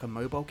looked a bit like a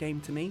mobile game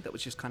to me that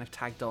was just kind of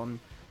tagged on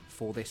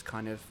for this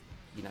kind of,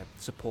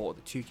 support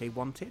that 2K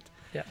wanted.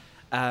 Yeah.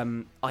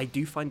 I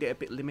do find it a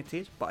bit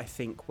limited, but I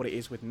think what it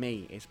is with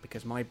me is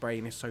because my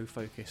brain is so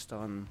focused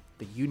on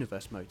the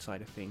universe mode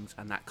side of things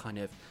and that kind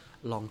of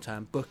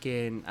long-term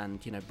booking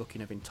and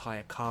booking of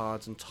entire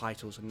cards and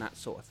titles and that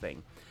sort of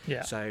thing.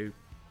 Yeah. So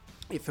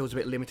it feels a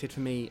bit limited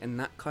for me in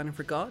that kind of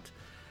regard.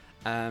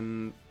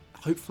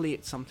 Hopefully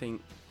it's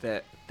something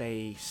that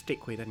they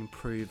stick with and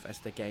improve as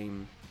the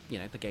game,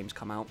 the games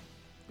come out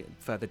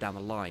further down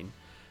the line.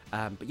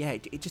 But yeah,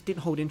 it just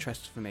didn't hold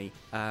interest for me.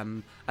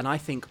 And I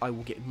think I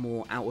will get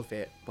more out of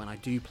it when I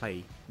do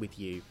play with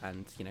you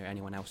and,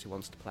 anyone else who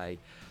wants to play.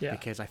 Yeah.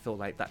 Because I feel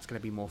like that's going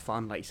to be more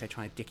fun. Like you said,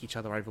 trying to dick each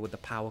other over with the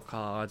power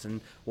cards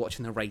and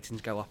watching the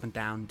ratings go up and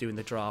down, doing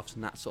the drafts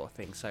and that sort of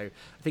thing. So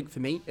I think for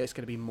me, it's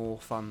going to be more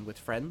fun with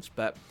friends.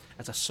 But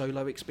as a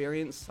solo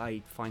experience,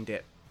 I find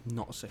it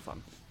not so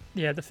fun.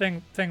 Yeah, the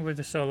thing with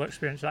the solo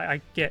experience, like,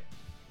 I get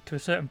to a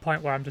certain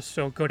point where I'm just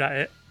so good at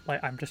it.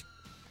 Like, I'm just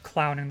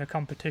clowning the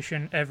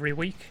competition every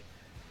week,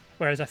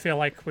 whereas I feel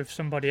like with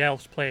somebody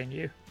else playing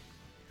you're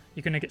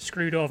going to get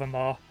screwed over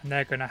more, and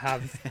they're going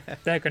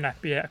to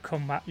be able to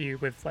come at you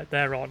with like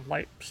their own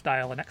like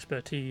style and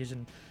expertise,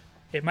 and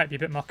it might be a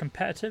bit more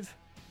competitive.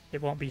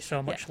 It won't be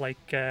so much like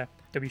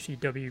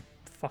WCW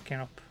fucking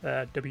up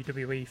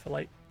WWE for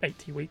like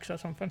 80 weeks or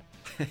something.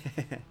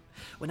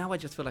 Well, now I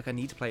just feel like I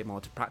need to play it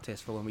more to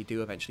practice for when we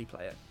do eventually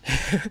play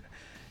it.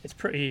 It's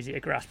pretty easy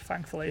to grasp,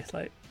 thankfully. It's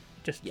like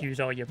Just Yeah. use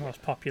all your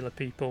most popular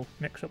people,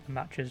 mix up the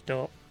matches,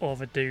 don't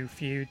overdo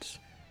feuds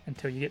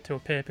until you get to a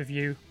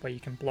pay-per-view where you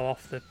can blow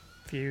off the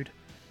feud.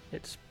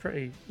 It's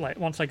pretty, like,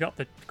 once I got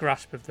the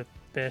grasp of the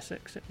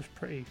basics, it was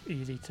pretty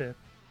easy to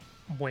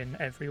win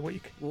every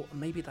week. Well,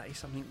 maybe that is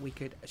something we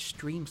could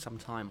stream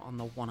sometime on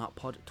the One Up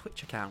Pod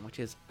Twitch account, which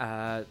is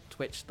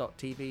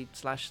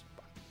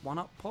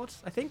twitch.tv/OneUpPod,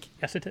 I think.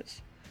 Yes, it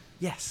is.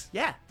 Yes,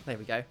 yeah, there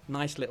we go.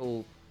 Nice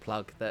little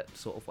plug that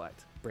sort of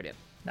worked. Brilliant.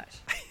 Nice.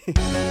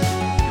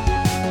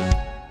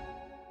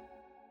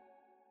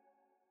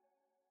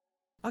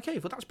 Okay,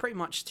 well, that's pretty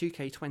much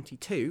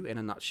 2K22 in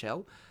a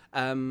nutshell.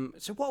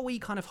 So what are we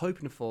kind of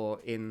hoping for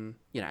in,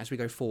 as we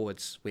go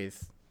forwards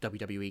with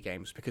WWE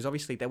games? Because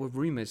obviously there were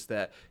rumours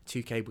that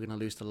 2K were going to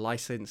lose the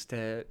license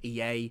to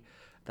EA.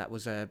 That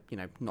was,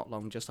 not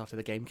long just after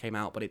the game came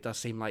out, but it does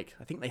seem like,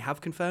 I think they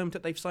have confirmed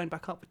that they've signed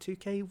back up with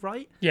 2K,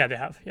 right? Yeah, they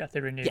have. Yeah, they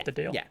renewed the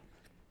deal. Yeah.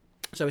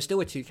 So we're still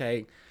with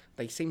 2K.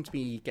 They seem to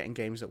be getting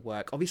games that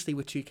work. Obviously,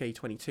 with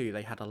 2K22,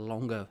 they had a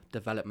longer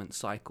development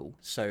cycle.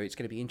 So it's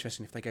going to be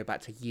interesting if they go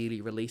back to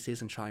yearly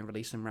releases and try and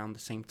release them around the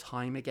same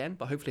time again.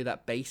 But hopefully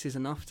that base is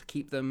enough to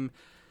keep them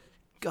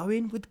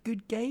going with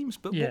good games.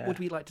 But what would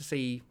we like to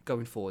see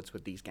going forwards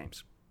with these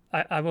games?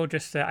 I will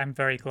just say I'm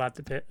very glad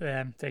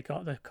that they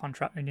got the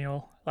contract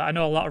renewal. Like, I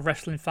know a lot of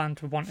wrestling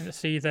fans were wanting to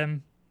see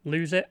them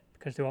lose it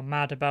because they were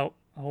mad about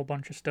a whole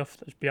bunch of stuff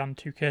that's beyond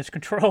 2K's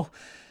control,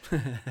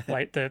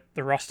 like the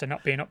roster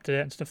not being up to date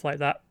and stuff like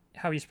that.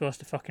 How are you supposed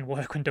to fucking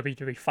work when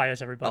WWE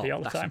fires everybody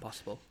all the time? That's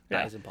impossible.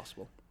 That is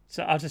impossible.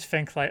 So I just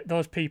think, like,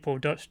 those people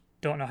don't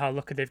know how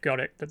lucky they've got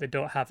it that they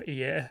don't have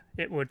EA.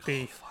 It would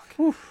be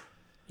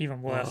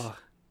even worse. Oh,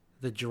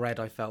 the dread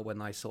I felt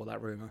when I saw that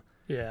rumor.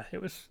 Yeah,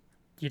 it was.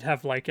 You'd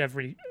have like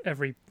every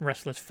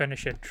wrestler's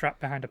finisher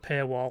trapped behind a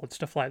paywall and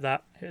stuff like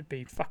that. It'd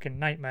be fucking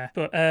nightmare.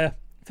 But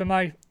for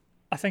my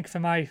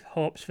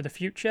hopes for the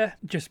future,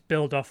 just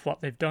build off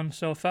what they've done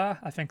so far.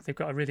 I think they've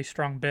got a really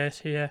strong base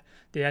here.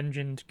 The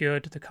engine's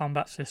good. The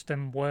combat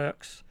system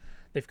works.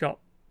 They've got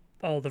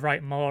all the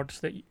right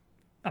mods that,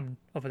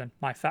 other than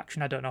My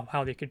Faction, I don't know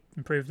how they could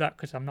improve that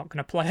because I'm not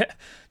going to play it.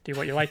 Do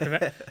what you like with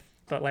it.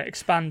 But like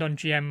expand on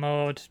GM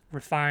mode,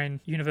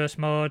 refine universe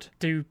mode,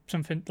 do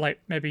something like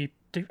maybe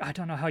I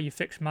don't know how you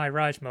fix My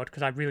Rise mode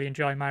because I really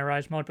enjoy My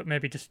Rise mode, but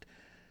maybe just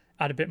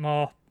add a bit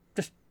more.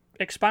 Just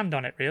expand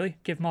on it, really.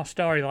 Give more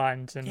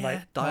storylines and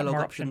like dialogue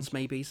more options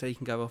maybe, so you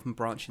can go off and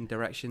branch in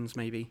directions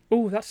maybe.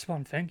 Oh, that's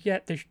one thing. Yeah,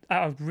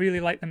 I would really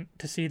like them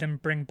to see them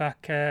bring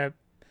back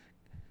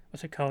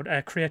what's it called?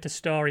 Create a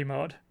story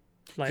mode.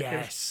 Like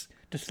yes.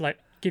 Just like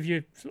give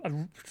you a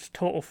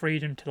total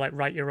freedom to like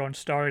write your own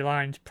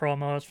storylines,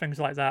 promos, things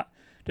like that.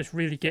 Just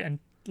really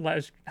let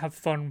us have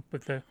fun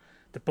with the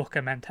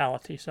Booker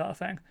mentality sort of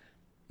thing.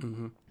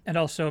 Mm-hmm. And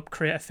also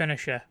create a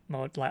finisher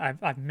mode. Like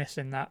I'm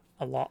missing that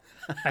a lot.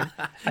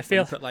 I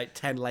feel put like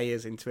 10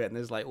 layers into it, and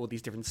there's like all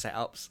these different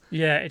setups.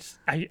 Yeah,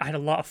 I had a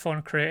lot of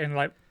fun creating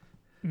like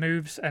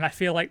moves, and I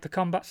feel like the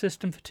combat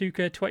system for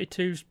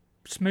 2K22 is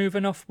smooth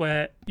enough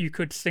where you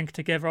could sync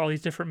together all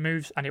these different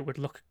moves and it would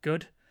look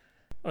good.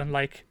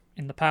 Unlike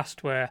in the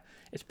past where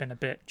it's been a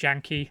bit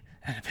janky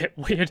and a bit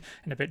weird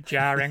and a bit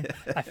jarring.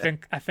 I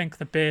think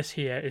the base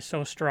here is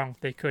so strong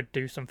they could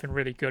do something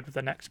really good with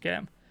the next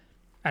game.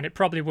 And it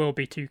probably will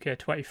be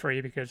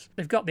 2K23 because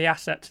they've got the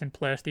assets in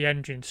place, the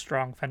engine's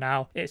strong for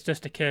now. It's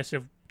just a case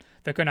of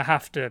they're going to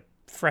have to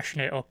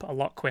freshen it up a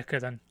lot quicker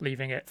than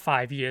leaving it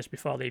 5 years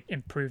before they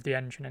improve the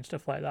engine and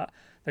stuff like that.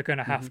 They're going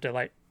to have to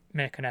like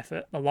make an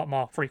effort a lot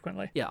more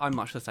frequently. Yeah, I'm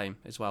much the same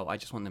as well. I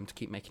just want them to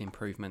keep making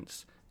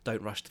improvements.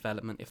 Don't rush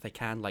development if they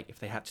can. Like, if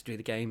they had to do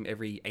the game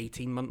every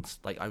 18 months,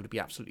 like, I would be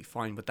absolutely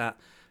fine with that.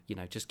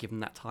 Just give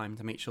them that time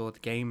to make sure the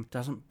game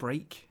doesn't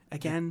break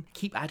again.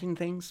 Keep adding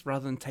things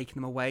rather than taking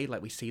them away.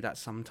 Like, we see that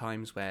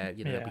sometimes where,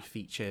 there'll be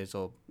features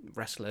or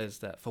wrestlers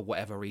that for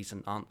whatever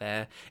reason aren't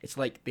there. It's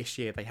like this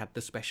year they had the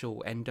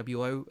special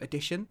NWO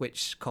edition,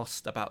 which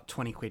cost about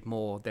 20 quid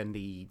more than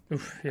the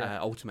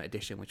Ultimate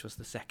edition, which was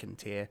the second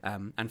tier.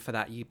 And for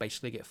that, you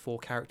basically get 4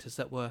 characters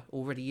that were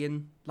already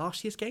in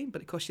last year's game,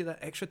 but it cost you that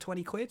extra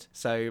 20 quid.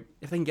 So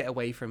if they can get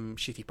away from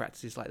shitty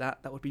practices like that,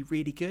 that would be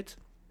really good.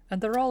 And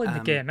they're all in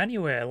the game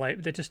anyway.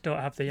 Like, they just don't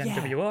have the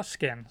NWO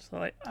skins.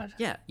 Like,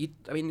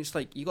 it's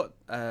like you got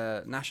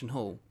Nash and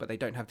Hall, but they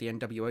don't have the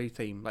NWO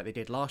theme like they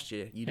did last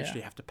year. You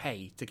literally have to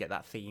pay to get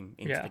that theme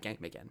into the game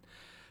again.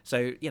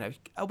 So,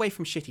 away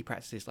from shitty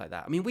practices like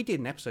that. I mean, we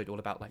did an episode all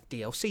about like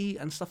DLC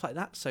and stuff like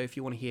that. So if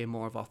you want to hear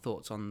more of our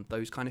thoughts on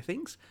those kind of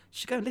things, you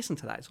should go and listen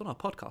to that. It's on our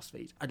podcast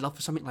feed. I'd love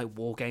for something like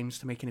War Games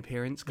to make an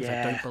appearance because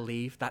I don't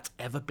believe that's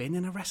ever been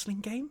in a wrestling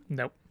game.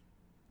 Nope.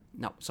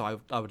 No, so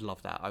I would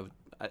love that. I would.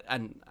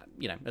 And,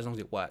 as long as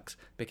it works,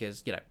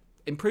 because,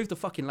 improve the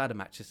fucking ladder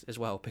matches as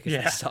well, because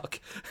they suck.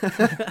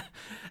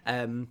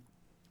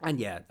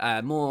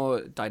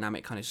 More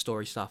dynamic kind of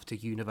story stuff to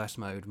Universe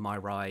Mode, My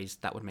Rise,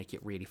 that would make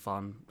it really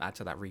fun, add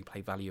to that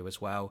replay value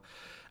as well,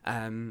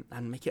 and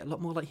make it a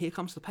lot more like Here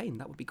Comes the Pain.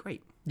 That would be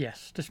great.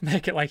 Yes, just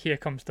make it like Here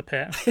Comes the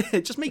Pain.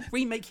 Just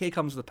remake Here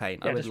Comes the Pain.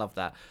 I would love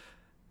that.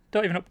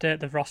 Don't even update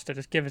the roster.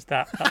 Just give us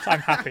that. I'm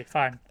happy.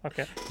 Fine.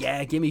 Okay.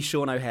 Yeah, give me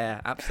Sean O'Hare.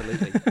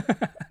 Absolutely.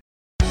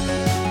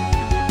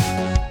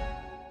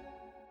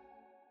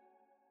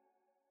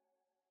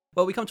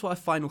 Well, we come to our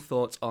final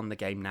thoughts on the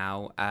game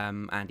now.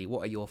 Andy,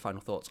 what are your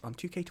final thoughts on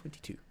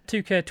 2K22?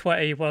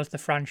 2K20 was the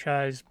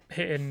franchise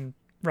hitting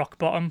rock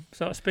bottom,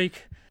 so to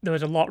speak. There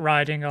was a lot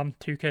riding on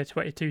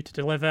 2K22 to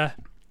deliver,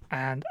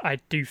 and I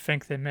do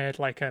think they made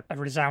like a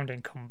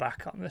resounding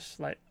comeback on this.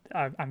 Like,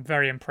 I'm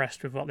very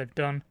impressed with what they've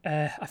done.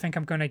 I think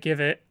I'm going to give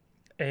it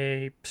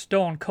a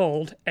stone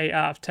cold 8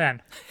 out of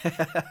 10.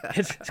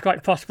 It's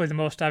quite possibly the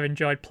most I've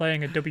enjoyed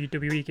playing a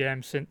WWE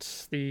game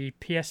since the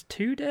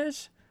PS2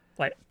 days.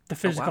 Like, the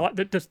physical,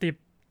 just the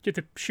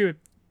sheer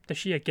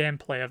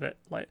gameplay of it.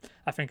 Like,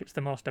 I think it's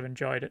the most I've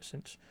enjoyed it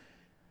since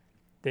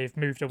they've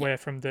moved away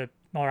from the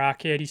more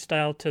arcadey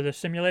style to the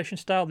simulation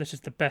style. This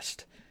is the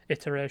best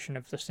iteration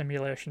of the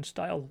simulation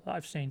style that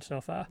I've seen so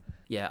far.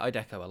 Yeah, I'd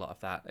echo a lot of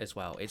that as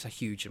well. It's a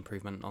huge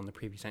improvement on the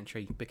previous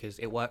entry because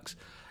it works,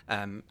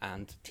 and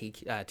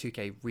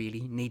 2K really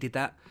needed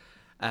that.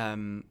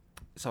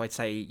 So I'd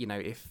say, you know,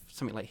 if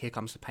something like Here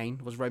Comes the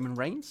Pain was Roman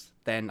Reigns,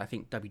 then I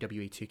think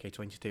WWE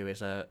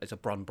 2K22 is a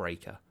bron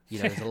breaker.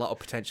 You know, there's a lot of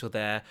potential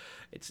there.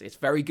 It's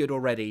very good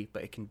already,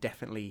 but it can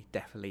definitely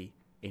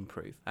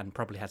improve, and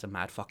probably has a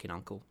mad fucking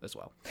uncle as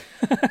well.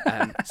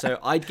 So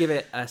I'd give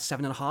it a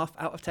 7.5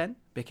 out of 10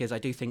 because I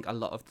do think a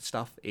lot of the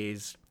stuff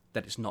is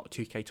that it's not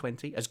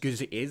 2K20. As good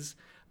as it is,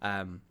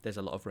 there's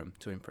a lot of room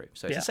to improve.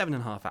 So it's a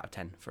 7.5 out of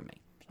 10 from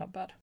me. It's not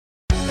bad.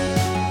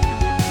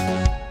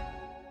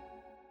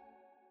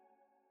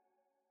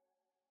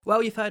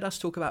 Well, you've heard us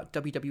talk about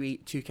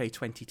WWE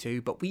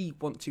 2K22, but we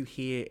want to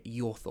hear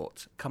your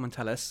thoughts. Come and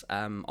tell us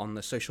on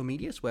the social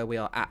medias where we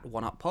are at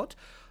OneUpPod.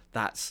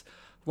 That's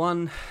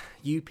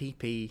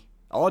 1UPP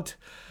odd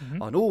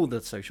on all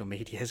the social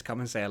medias. Come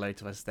and say hello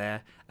to us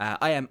there.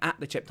 I am at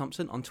the Chip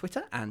Thompson on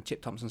Twitter and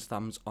Chip Thompson's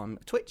Thumbs on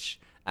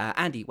Twitch.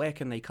 Andy, where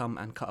can they come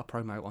and cut a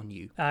promo on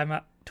you? I'm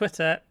at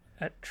Twitter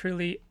at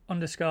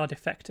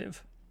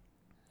truly_defective.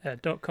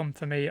 Don't come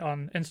for me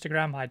on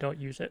Instagram. I don't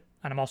use it,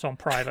 and I'm also on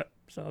private,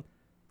 so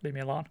leave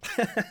me alone.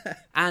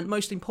 And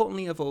most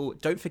importantly of all,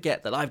 don't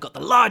forget that I've got the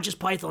largest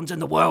pythons in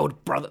the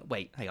world, brother.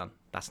 Wait, hang on.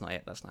 That's not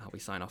it. That's not how we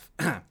sign off.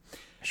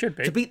 Should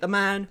be. To beat the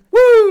man.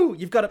 Woo!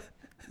 You've got to...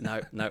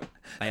 No.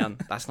 Hang on.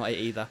 That's not it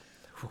either.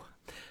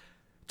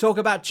 Talk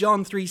about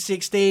John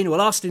 3:16. Well,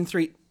 Austin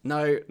 3...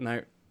 No.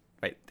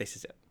 Wait, this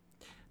is it.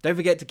 Don't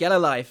forget to get a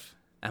life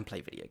and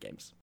play video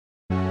games.